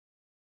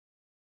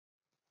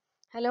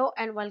Hello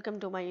and welcome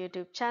to my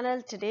YouTube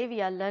channel. Today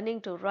we are learning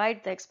to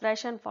write the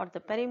expression for the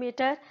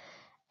perimeter,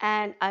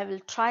 and I will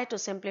try to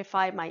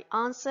simplify my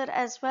answer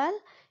as well.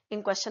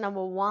 In question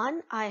number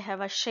 1, I have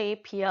a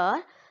shape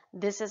here.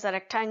 This is a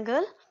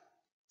rectangle.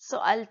 So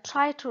I'll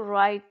try to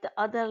write the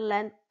other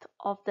length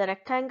of the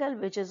rectangle,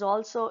 which is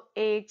also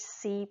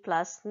 8c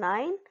plus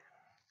 9.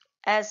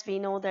 As we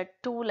know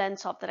that two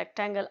lengths of the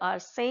rectangle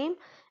are same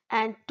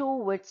and two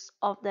widths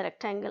of the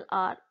rectangle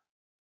are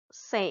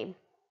same.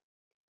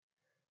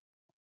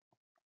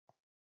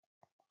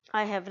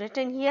 I have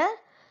written here.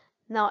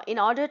 Now, in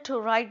order to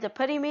write the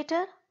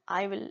perimeter,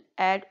 I will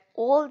add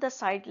all the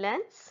side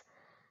lengths.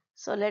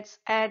 So, let's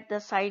add the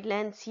side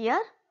lengths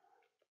here.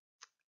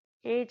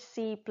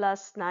 8c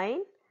plus 9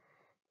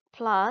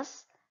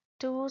 plus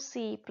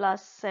 2c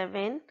plus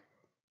 7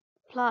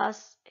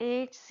 plus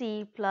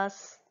 8c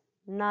plus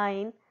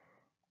 9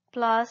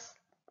 plus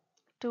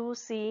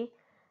 2c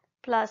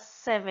plus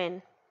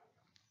 7.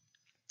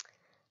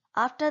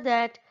 After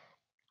that,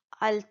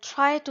 I'll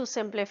try to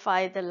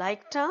simplify the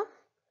like term.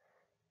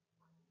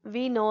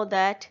 We know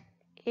that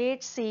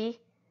 8c,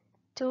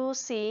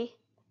 2c,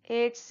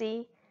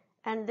 8c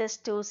and this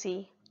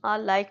 2c are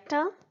like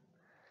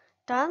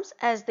terms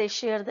as they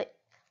share the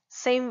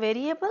same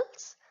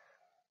variables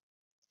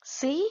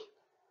c.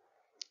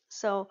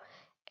 So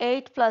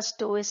 8 plus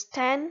 2 is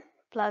 10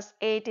 plus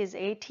 8 is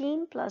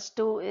 18 plus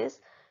 2 is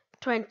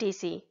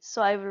 20c.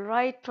 So I will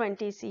write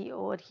 20c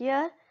over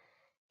here,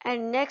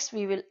 and next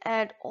we will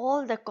add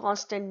all the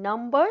constant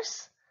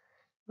numbers,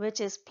 which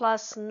is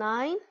plus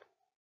 9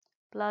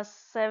 plus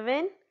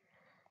 7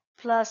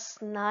 plus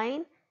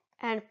 9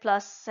 and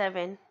plus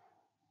 7.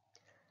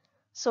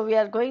 So we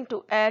are going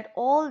to add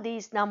all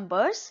these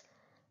numbers.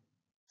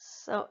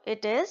 So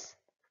it is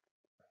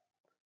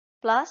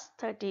plus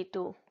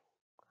 32.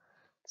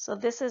 So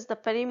this is the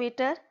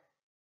perimeter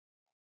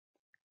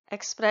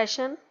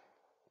expression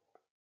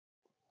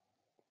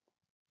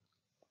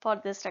for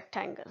this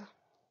rectangle.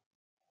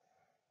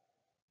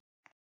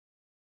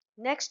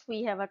 Next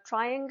we have a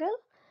triangle,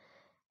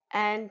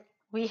 and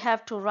we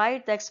have to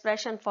write the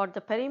expression for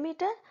the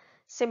perimeter.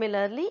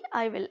 Similarly,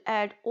 I will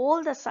add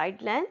all the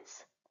side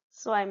lengths.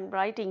 So I am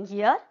writing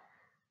here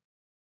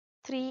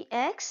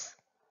 3x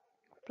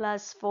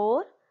plus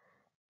 4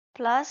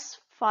 plus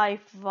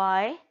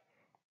 5y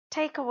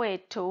take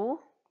away 2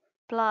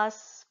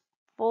 plus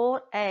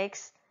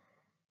 4x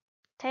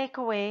take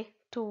away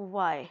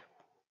 2y.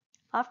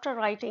 After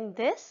writing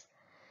this,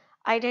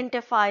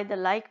 identify the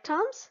like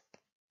terms.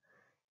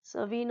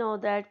 So we know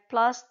that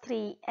plus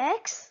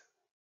 3x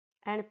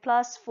and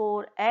plus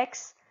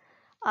 4x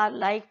are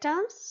like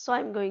terms. So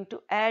I'm going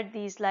to add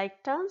these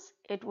like terms.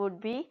 It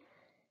would be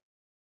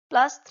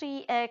plus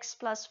 3x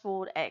plus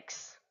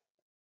 4x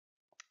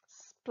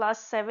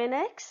plus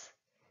 7x.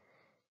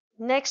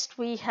 Next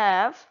we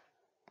have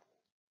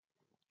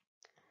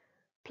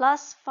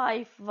plus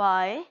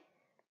 5y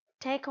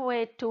take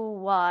away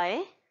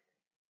 2y.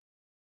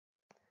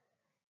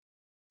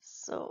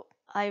 So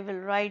I will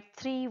write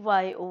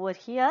 3y over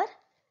here.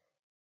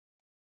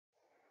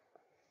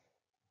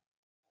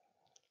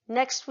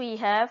 Next we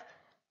have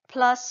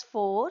plus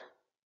 4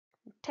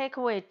 take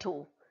away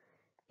 2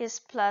 is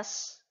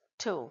plus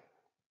 2.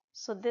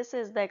 So this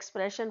is the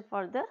expression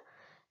for the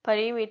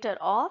perimeter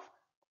of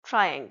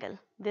triangle.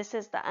 This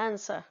is the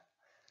answer.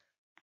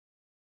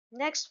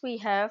 Next we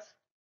have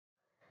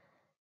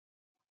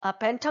a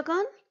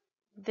pentagon.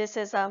 This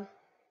is a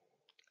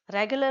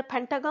regular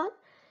pentagon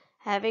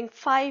having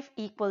 5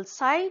 equal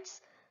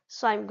sides.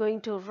 So I'm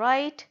going to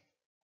write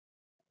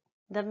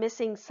the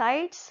missing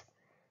sides.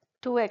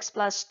 2x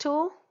plus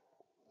 2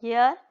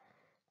 here,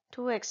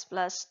 2x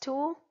plus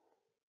 2.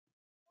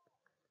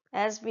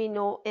 As we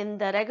know, in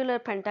the regular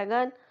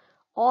pentagon,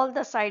 all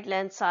the side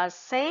lengths are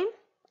same.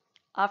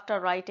 After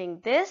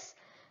writing this,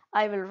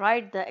 I will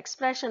write the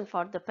expression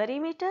for the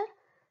perimeter.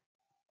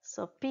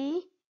 So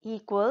P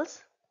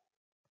equals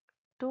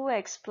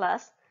 2x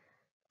plus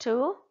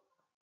 2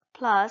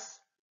 plus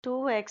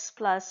 2x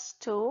plus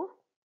 2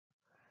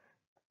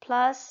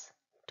 plus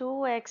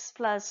 2x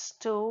plus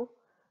 2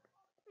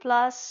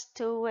 plus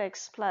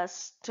 2x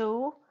plus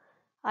 2.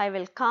 I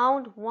will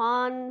count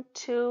 1,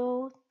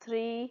 2,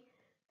 3,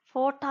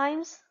 4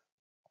 times.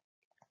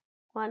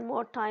 One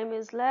more time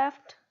is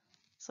left.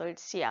 So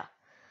it's yeah.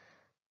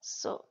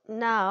 So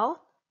now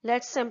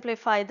let's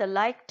simplify the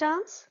like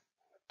terms.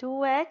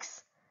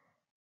 2x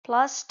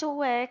plus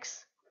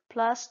 2x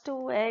plus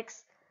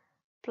 2x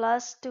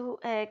plus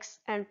 2x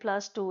and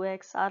plus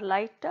 2x are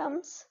like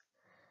terms.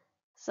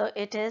 So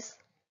it is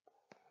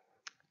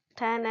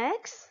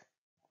 10x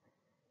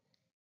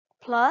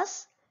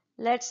plus,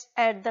 let's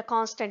add the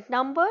constant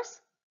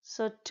numbers.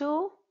 So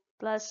 2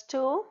 plus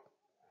 2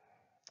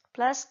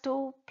 plus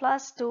 2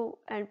 plus 2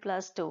 and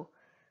plus 2.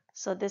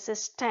 So this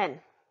is 10.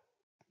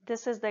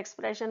 This is the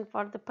expression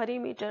for the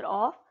perimeter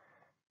of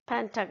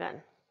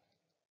pentagon.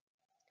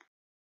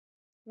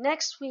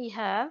 Next we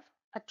have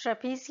a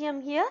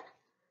trapezium here.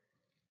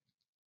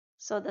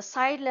 So the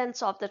side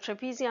lengths of the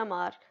trapezium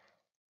are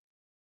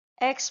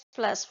x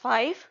plus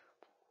 5,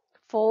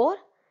 4,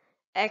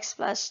 x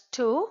plus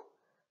 2.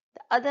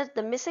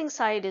 The missing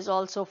side is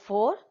also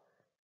 4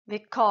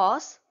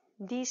 because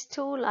these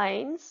two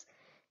lines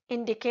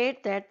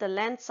indicate that the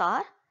lengths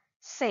are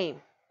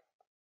same.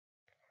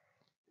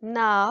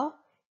 Now,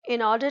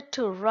 in order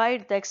to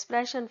write the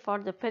expression for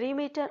the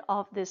perimeter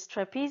of this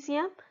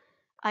trapezium,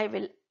 I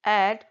will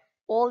add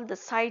all the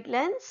side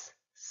lengths.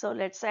 So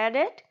let's add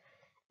it.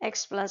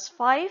 X plus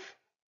 5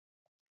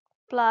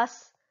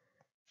 plus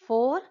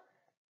 4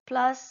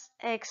 plus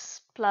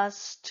x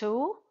plus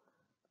 2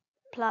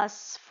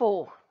 plus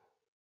 4.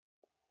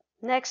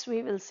 Next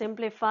we will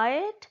simplify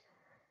it.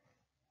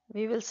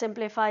 We will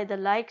simplify the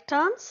like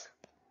terms.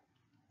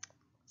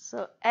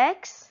 So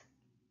x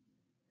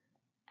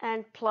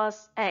and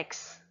plus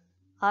x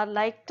are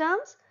like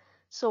terms.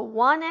 So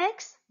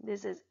 1x,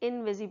 this is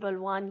invisible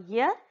 1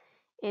 here,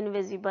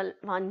 invisible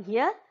 1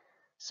 here.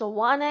 So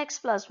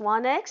 1x plus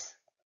 1x,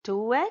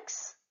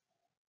 2x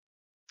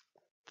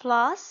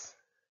plus,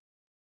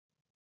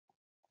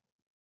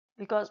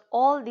 because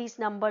all these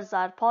numbers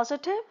are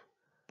positive,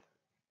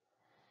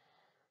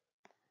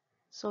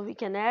 so we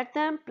can add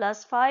them,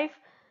 plus 5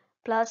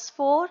 plus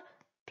 4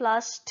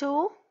 plus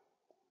 2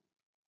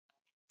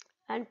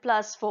 and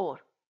plus 4.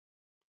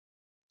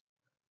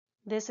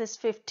 This is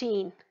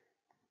 15.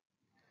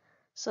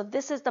 So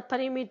this is the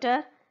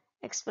perimeter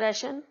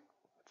expression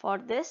for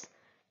this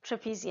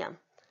trapezium.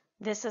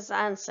 This is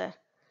answer.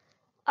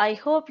 I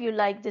hope you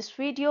like this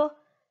video.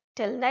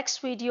 Till next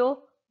video,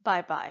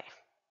 bye bye.